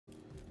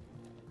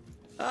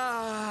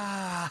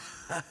Ah,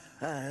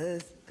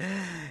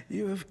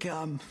 you have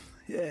come.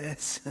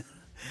 Yes,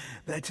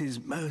 that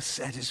is most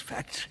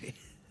satisfactory.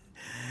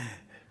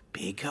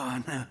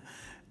 Begone,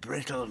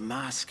 brittle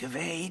mask of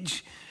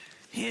age.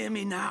 Hear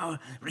me now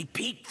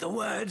repeat the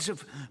words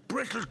of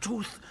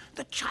Brittletooth,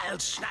 the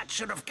child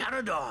snatcher of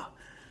Carador.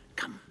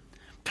 Come,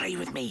 play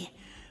with me,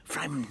 for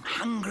I'm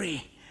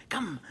hungry.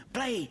 Come,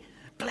 play,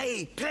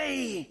 play,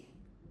 play!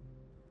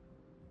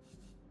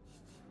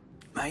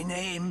 My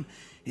name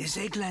is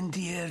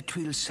Eglandir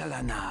Twyl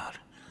Selanar,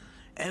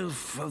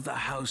 elf of the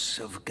House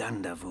of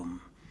Gandavum,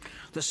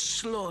 the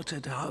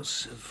slaughtered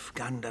House of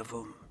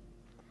Gandavum.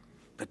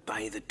 But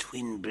by the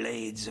twin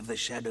blades of the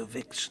Shadow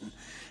Vixen,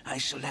 I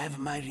shall have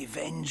my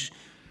revenge.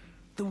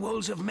 The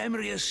walls of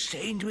memory are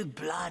stained with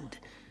blood,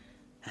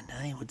 and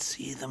I would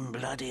see them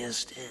bloodier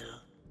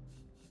still.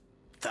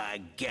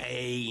 The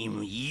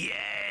game,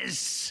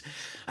 yes!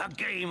 A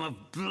game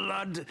of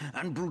blood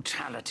and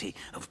brutality,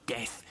 of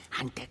death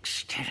and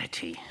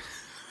dexterity.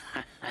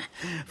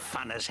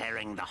 Fun as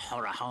herring the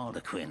horror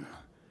harlequin.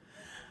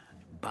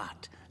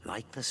 But,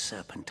 like the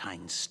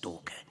serpentine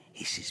stalker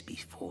hisses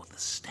before the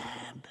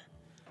stab,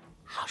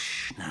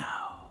 hush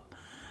now,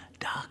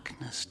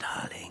 darkness,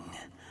 darling,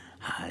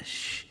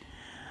 hush,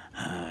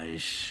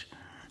 hush,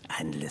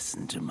 and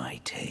listen to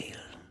my tale.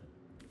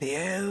 The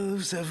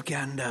elves of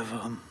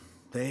Gandavum,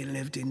 they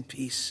lived in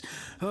peace,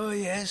 oh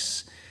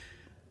yes,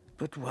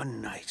 but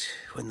one night,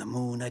 when the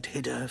moon had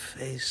hid her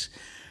face,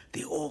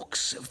 the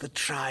orcs of the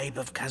tribe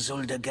of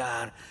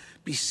Kazuldagar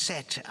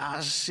beset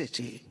our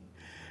city.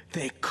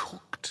 They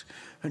cooked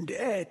and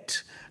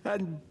ate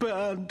and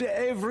burned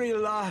every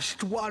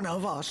last one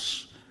of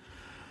us.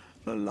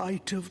 The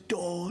light of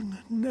dawn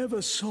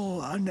never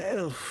saw an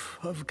elf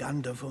of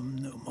Gandavum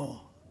no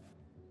more.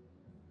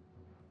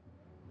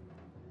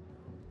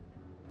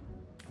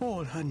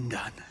 All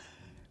undone,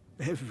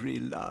 every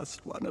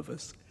last one of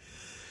us,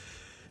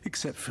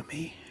 except for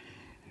me,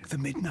 the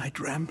midnight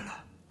rambler,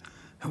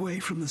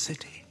 away from the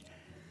city.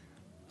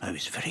 I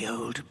was very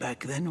old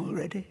back then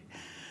already,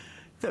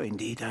 though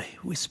indeed I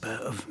whisper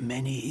of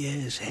many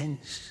years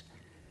hence.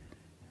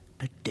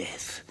 But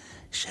death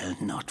shall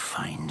not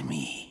find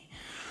me.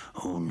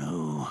 Oh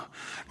no,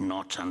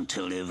 not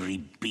until every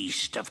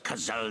beast of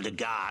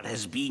Kazuldagar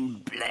has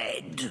been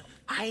bled.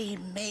 I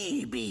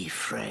may be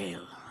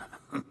frail,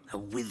 a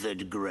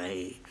withered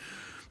grey,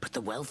 but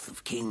the wealth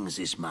of kings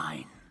is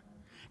mine.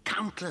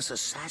 Countless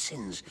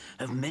assassins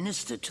have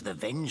ministered to the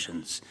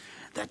vengeance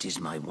that is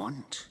my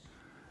want,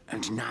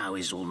 and now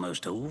is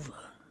almost over.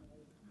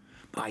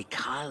 By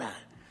Kala,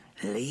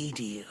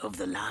 Lady of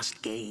the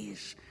Last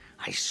Gaze,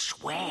 I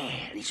swear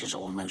it is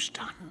almost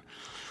done.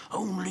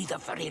 Only the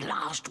very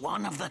last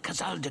one of the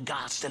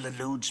Kazuldagar still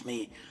eludes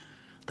me.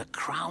 The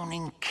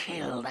crowning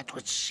kill that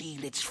would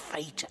seal its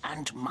fate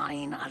and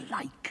mine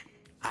alike.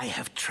 I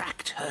have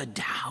tracked her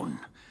down.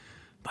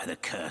 By the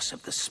curse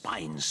of the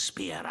spine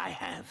spear I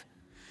have.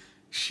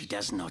 She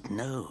does not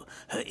know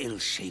her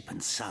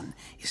ill-shapen sun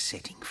is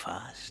setting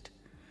fast.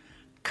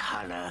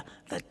 Color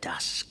the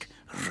dusk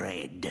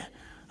red,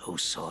 O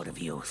sword of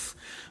youth.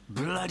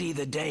 Bloody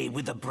the day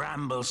with the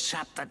bramble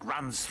sap that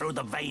runs through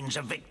the veins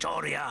of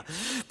Victoria.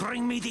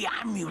 Bring me the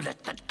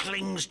amulet that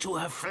clings to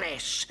her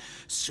flesh,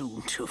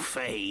 soon to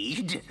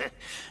fade.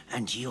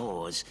 And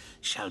yours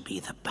shall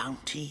be the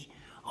bounty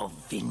of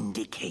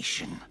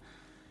vindication.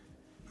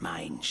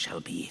 Mine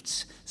shall be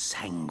its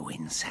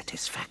sanguine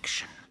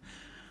satisfaction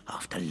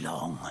after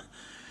long,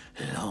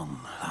 long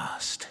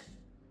last.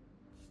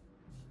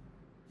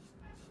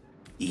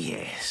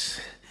 Yes,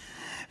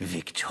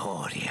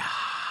 Victoria.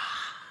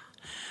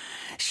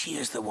 She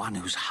is the one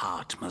whose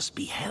heart must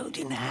be held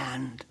in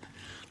hand,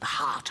 the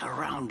heart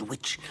around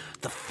which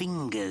the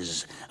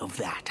fingers of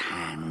that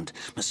hand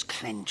must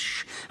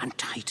clench and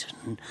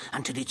tighten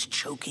until its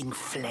choking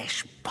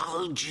flesh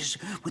bulges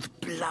with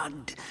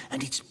blood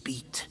and its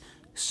beat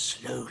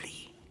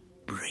slowly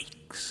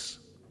breaks.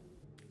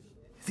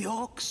 The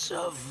orcs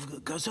of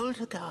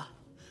Kazuldagar,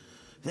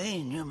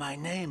 they knew my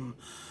name.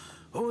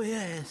 Oh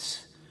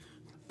yes,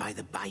 by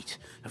the bite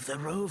of the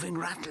roving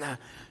rattler,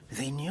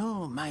 they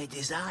knew my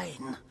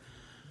design.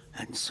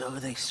 And so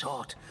they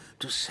sought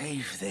to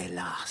save their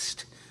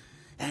last,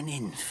 an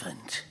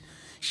infant,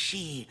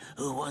 she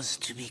who was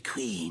to be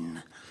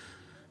queen.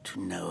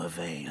 To no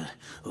avail,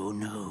 oh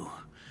no.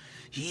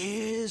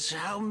 Years,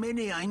 how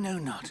many I know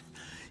not.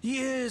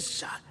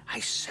 Years I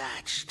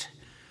searched,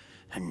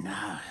 and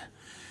now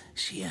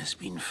she has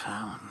been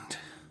found.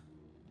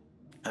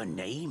 Her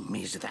name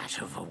is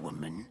that of a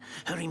woman,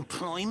 her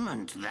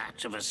employment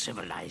that of a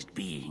civilized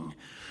being.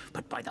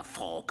 But by the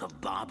fork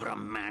of Barbara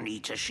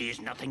Maneater, she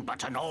is nothing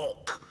but an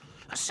orc,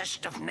 a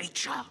cyst of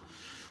nature,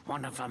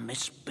 one of a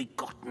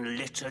misbegotten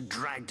litter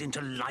dragged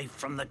into life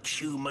from the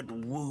tumoured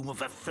womb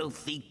of a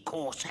filthy,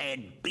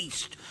 coarse-haired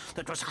beast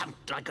that was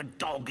humped like a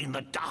dog in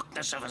the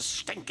darkness of a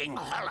stinking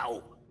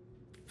hollow.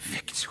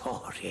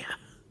 Victoria,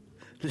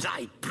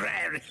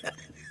 librarian,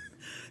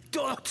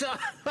 daughter,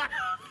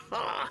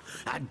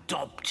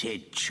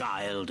 adopted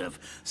child of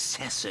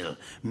Cecil,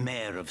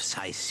 Mayor of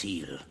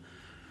Sicile.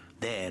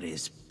 There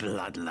is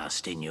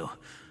bloodlust in you.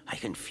 I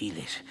can feel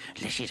it.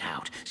 Let it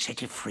out.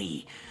 Set it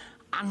free.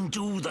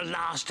 Undo the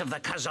last of the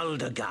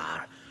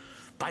Kazoldagar.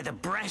 By the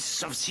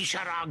breasts of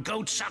Sishara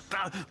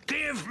Goatsucker,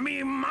 give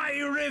me my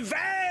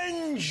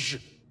revenge!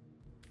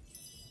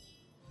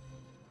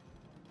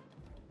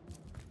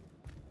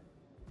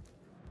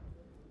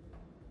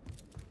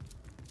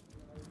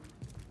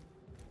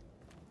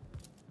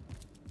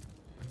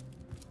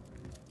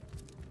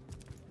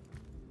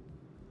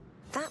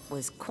 That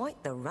was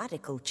quite the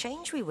radical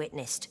change we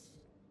witnessed.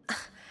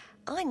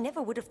 I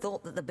never would have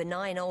thought that the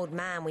benign old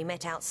man we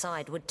met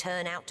outside would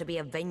turn out to be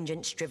a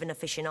vengeance-driven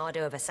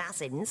aficionado of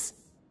assassins.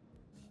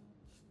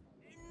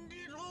 End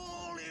it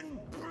all in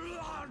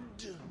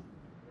blood!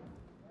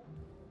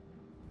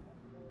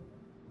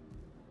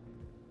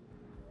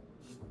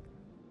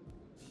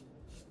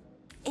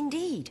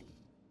 Indeed.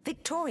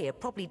 Victoria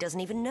probably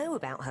doesn't even know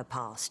about her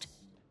past.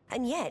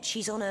 And yet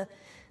she's on a,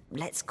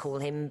 let's call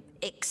him,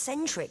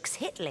 eccentrics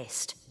hit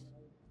list.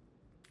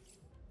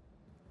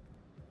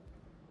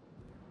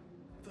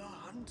 The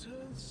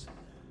hunters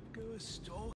go a stalking.